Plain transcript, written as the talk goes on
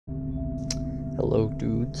Hello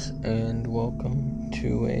dudes, and welcome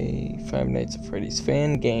to a Five Nights at Freddy's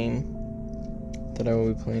fan game that I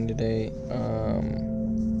will be playing today.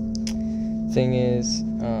 Thing is,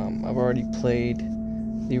 I've already played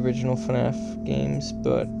the original FNAF games,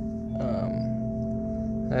 but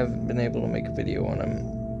I haven't been able to make a video on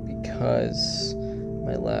them because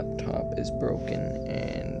my laptop is broken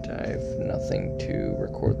and I have nothing to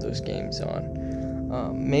record those games on.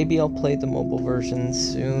 Maybe I'll play the mobile versions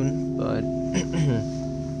soon, but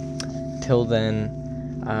till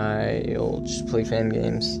then, I'll just play fan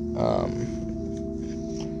games.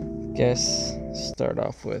 Guess start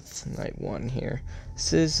off with night 1 here.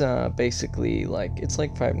 This is basically like, it's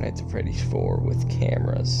like Five Nights at Freddy's 4 with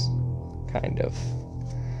cameras, kind of.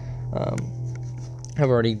 I've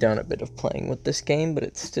already done a bit of playing with this game, but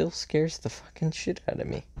it still scares the fucking shit out of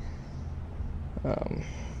me.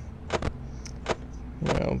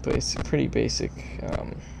 You know, pretty basic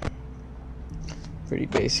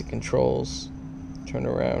controls. Turn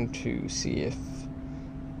around to see if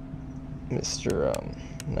Mr.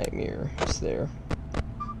 Nightmare is there.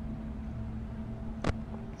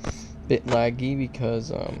 Bit laggy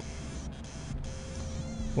because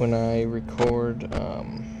when I record,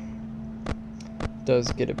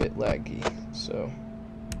 does get a bit laggy, so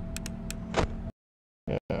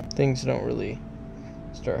yeah, things don't really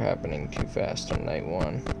start happening too fast on night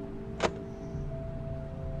 1.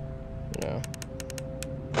 You know,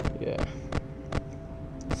 yeah.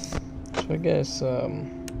 So I guess I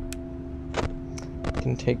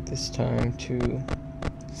can take this time to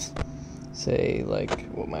say like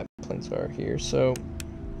what my plans are here. So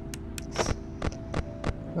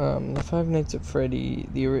the Five Nights at Freddy,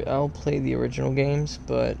 I'll play the original games,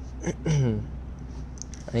 but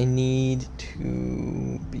I need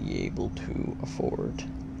to be able to afford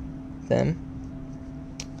them,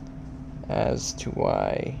 as to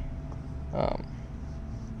why I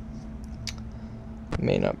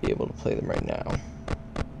may not be able to play them right now.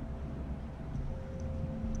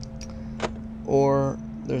 Or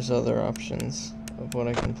there's other options of what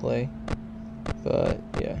I can play, but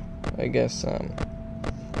yeah, I guess I've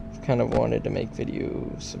kind of wanted to make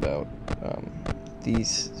videos about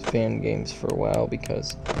these fan games for a while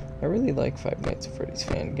because I really like Five Nights at Freddy's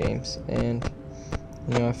fan games, and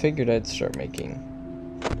you know, I figured I'd start making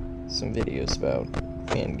some videos about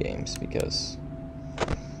fan games because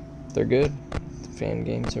they're good. The fan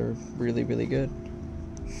games are really, really good.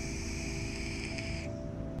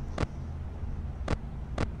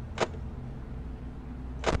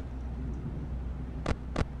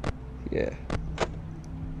 Yeah.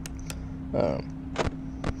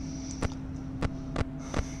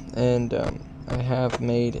 I have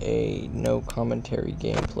made a no commentary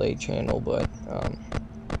gameplay channel, but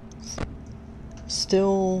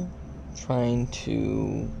still trying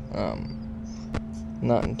to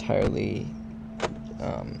not entirely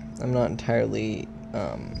I'm not entirely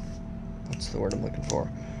what's the word I'm looking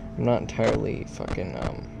for? I'm not entirely fucking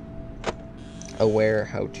aware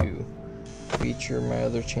how to feature my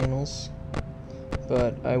other channels,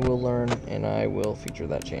 but I will learn and I will feature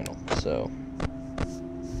that channel. So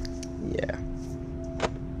yeah.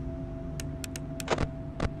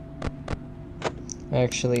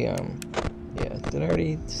 Actually, yeah, did I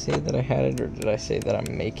already say that I had it, or did I say that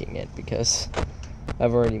I'm making it? Because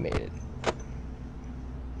I've already made it.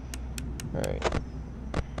 Alright.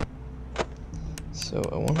 So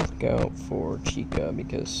I want to look out for Chica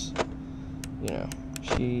because, you know,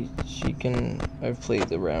 she can, I've played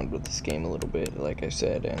around with this game a little bit, like I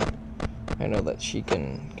said, and I know that she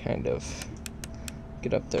can kind of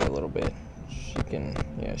get up there a little bit. She can,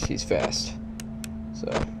 yeah, she's fast. So,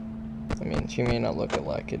 I mean, she may not look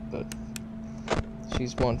like it, but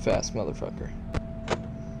she's one fast motherfucker.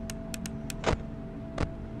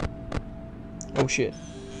 Oh shit.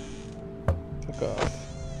 Took off.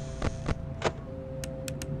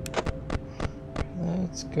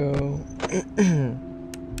 Let's go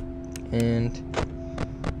and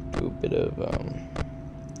do a bit of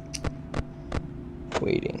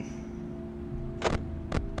waiting.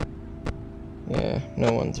 Yeah,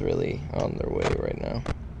 no one's really on their way right now.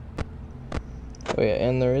 Oh yeah,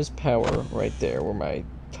 and there is power right there where my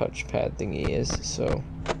touchpad thingy is, so...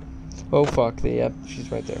 Oh fuck, yep,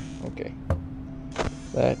 she's right there. Okay.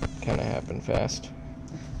 That kinda happened fast.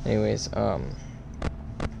 Anyways, oh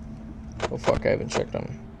fuck, I haven't checked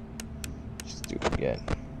on this dude yet.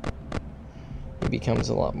 He becomes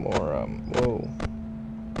a lot more, whoa.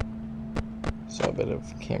 Saw a bit of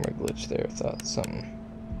camera glitch there, thought something.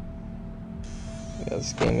 Yeah,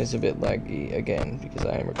 this game is a bit laggy, again, because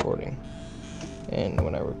I am recording. And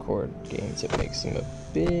when I record games, it makes them a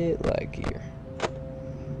bit laggier.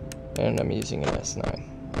 and I'm using an S9.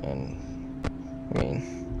 And I mean,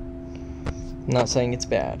 I'm not saying it's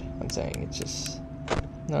bad. I'm saying it's just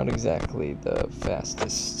not exactly the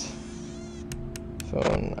fastest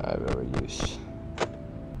phone I've ever used.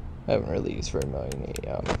 I haven't really used very many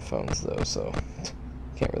phones though, so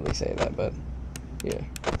can't really say that, but yeah.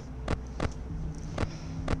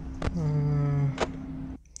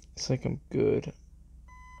 Looks like I'm good.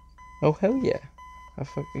 Oh, hell yeah.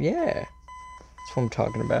 Yeah. That's what I'm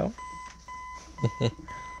talking about.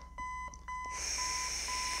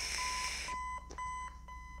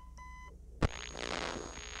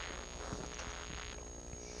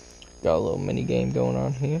 Got a little mini game going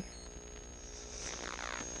on here.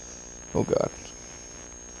 Oh god.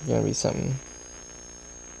 Gonna be something.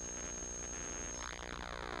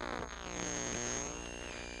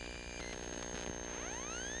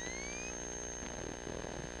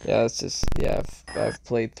 Yeah, it's just, yeah, I've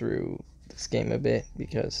played through this game a bit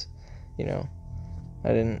because, you know, I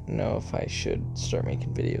didn't know if I should start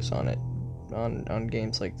making videos on it, on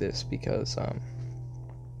games like this, because, I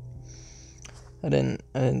didn't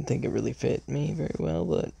think it really fit me very well,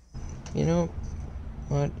 but, you know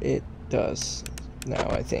what, it does now,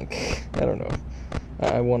 I think. I don't know.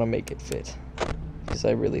 I want to make it fit, because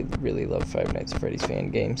I really, really love Five Nights at Freddy's fan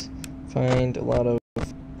games. Find a lot of,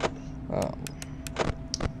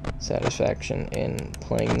 satisfaction in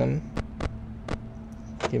playing them,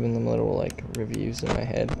 giving them little like reviews in my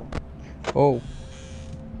head. Oh,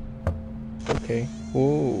 okay,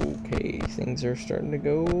 okay, things are starting to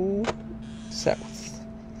go south.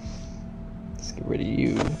 Let's get rid of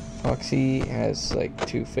you. Foxy has like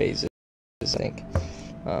 2 phases, I think.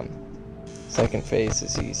 Second phase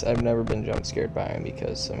is I've never been jump scared by him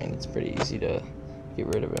because I mean it's pretty easy to get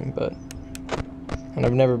rid of him, and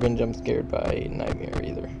I've never been jump scared by Nightmare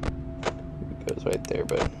either. Goes right there,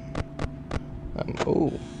 but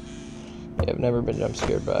oh yeah, I've never been jump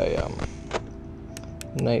scared by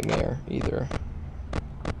Nightmare either,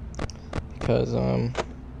 because well,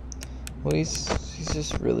 he's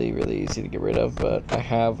just really easy to get rid of, but I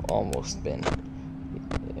have almost been.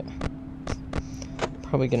 Yeah,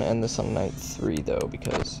 probably gonna end this on night 3 though,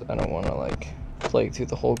 because I don't want to like play through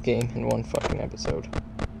the whole game in one fucking episode.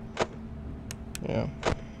 Yeah.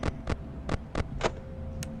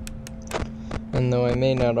 And though I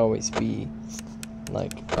may not always be,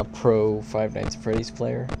 like, a pro Five Nights at Freddy's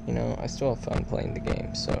player, you know, I still have fun playing the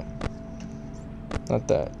game, so not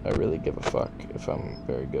that I really give a fuck if I'm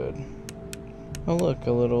very good. Oh look,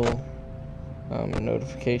 a little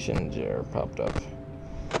notification jar popped up.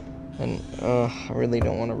 And, I really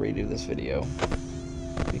don't want to redo this video,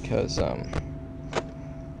 because,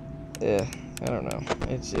 yeah, I don't know,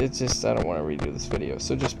 it's just, I don't want to redo this video,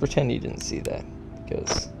 so just pretend you didn't see that,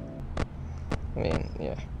 because I mean,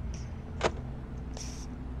 yeah.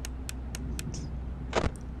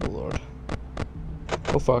 Oh lord.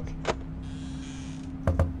 Oh fuck.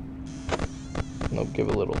 And they'll give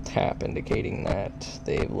a little tap indicating that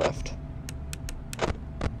they've left.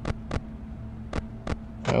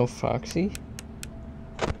 No Foxy?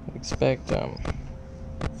 I expect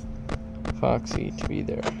Foxy to be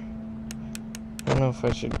there. I don't know if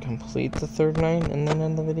I should complete the 3rd night and then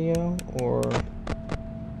end the video, or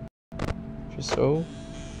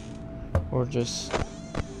or just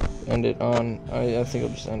end it on, I think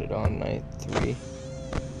I'll just end it on night 3,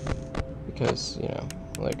 because, you know,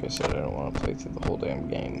 like I said, I don't want to play through the whole damn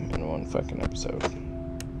game in one fucking episode.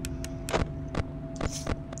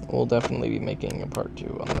 We'll definitely be making a part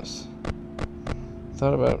 2 on this.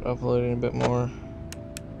 Thought about uploading a bit more.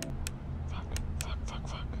 Fuck.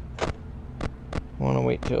 I want to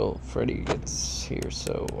wait till Freddy gets here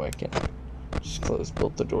so I can just close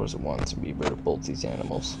both the doors at once and be able to bolt these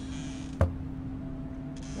animals.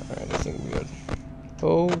 Alright, I think we're good.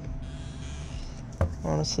 Oh,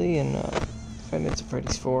 honestly, in Five Nights at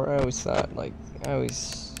Freddy's 4, I always thought, like,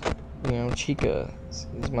 you know, Chica is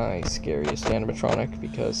my scariest animatronic,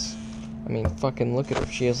 because, I mean, fucking look at her.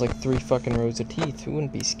 She has like 3 fucking rows of teeth. Who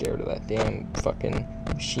wouldn't be scared of that damn fucking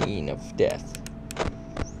machine of death?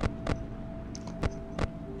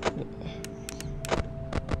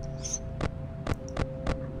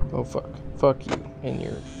 Oh fuck. Fuck you and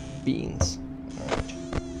your beans. Alright.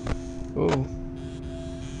 Ooh.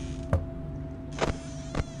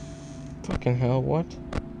 Fucking hell, what?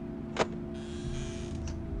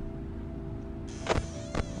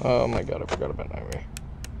 Oh my god, I forgot about Nightmare.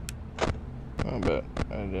 I bet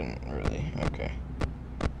I didn't really. Okay.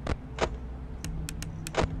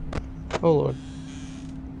 Oh lord.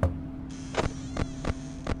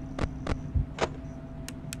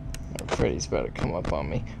 Freddy's about to come up on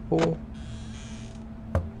me. Oh.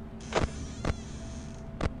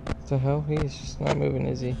 the hell? He's just not moving,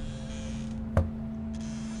 is he?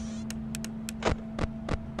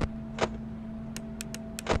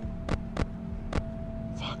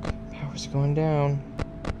 Fuck, power's going down.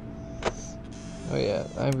 Oh yeah,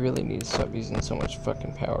 I really need to stop using so much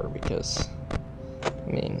fucking power because, I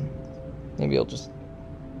mean, maybe I'll just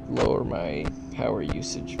lower my power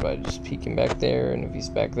usage by just peeking back there, and if he's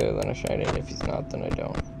back there then I shine it, if he's not then I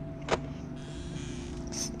don't.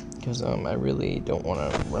 Because I really don't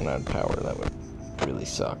want to run out of power. That would really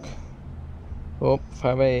suck. Oh,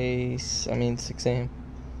 6 a.m.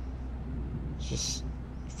 It's just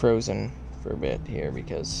frozen for a bit here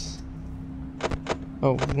because...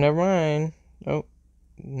 Oh, never mind. Oh,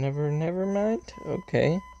 never mind.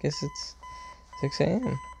 Okay, guess it's 6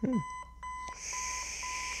 a.m.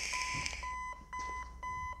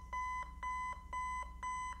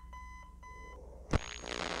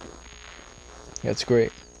 That's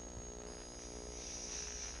great.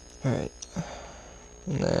 Alright.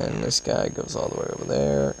 And then this guy goes all the way over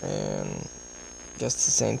there, and I guess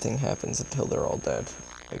the same thing happens until they're all dead,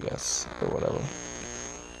 I guess, or whatever.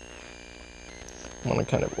 I want to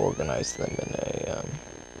kind of organize them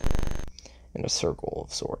in a circle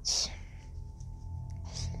of sorts.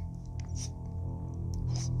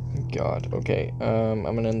 God, okay, I'm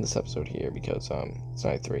gonna end this episode here because, it's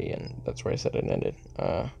night 3, and that's where I said it ended.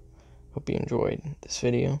 Hope you enjoyed this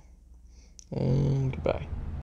video, and goodbye.